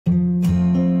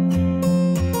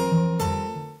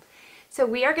So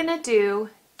we are going to do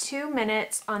 2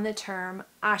 minutes on the term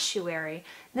ossuary.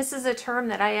 This is a term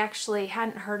that I actually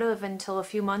hadn't heard of until a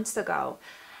few months ago.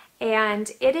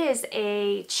 And it is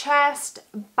a chest,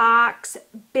 box,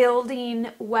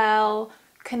 building, well,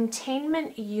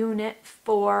 containment unit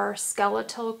for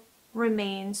skeletal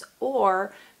remains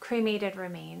or cremated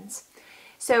remains.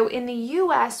 So in the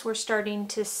US, we're starting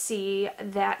to see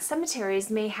that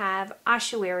cemeteries may have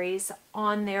ossuaries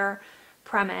on their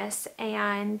premise,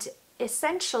 and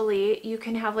essentially you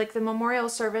can have like the memorial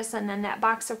service, and then that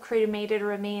box of cremated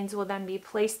remains will then be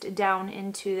placed down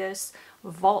into this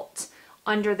vault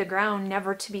under the ground,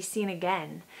 never to be seen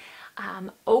again.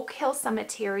 Oak Hill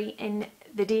Cemetery in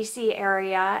the DC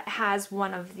area has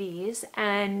one of these,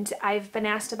 and I've been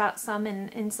asked about some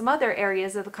in some other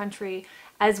areas of the country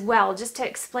as well, just to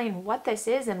explain what this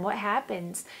is and what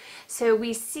happens. So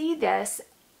we see this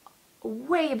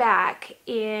way back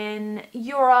in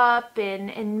Europe and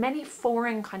in many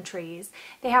foreign countries.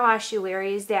 They have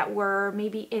ossuaries that were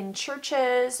maybe in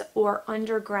churches or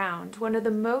underground. One of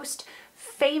the most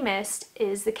famous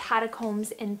is the catacombs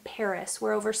in Paris,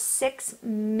 where over 6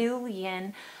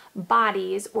 million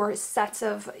bodies or sets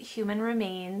of human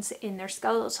remains in their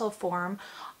skeletal form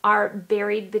are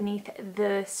buried beneath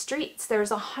the streets.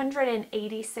 There's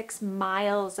 186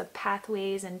 miles of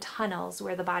pathways and tunnels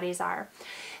where the bodies are.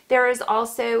 There is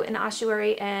also an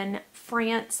ossuary in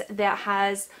France that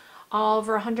has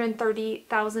over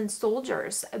 130,000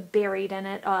 soldiers buried in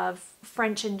it of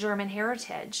French and German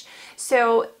heritage.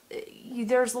 So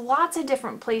there's lots of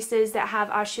different places that have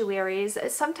ossuaries.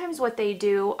 Sometimes what they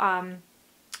do,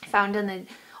 found in the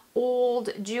old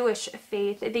Jewish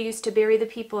faith, they used to bury the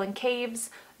people in caves,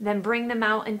 then bring them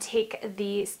out and take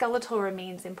the skeletal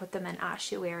remains and put them in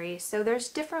ossuaries. So there's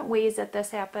different ways that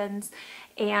this happens,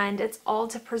 and it's all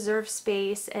to preserve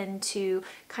space and to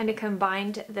kind of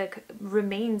combine the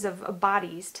remains of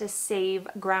bodies to save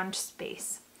ground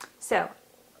space. So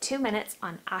 2 minutes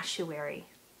on ossuary.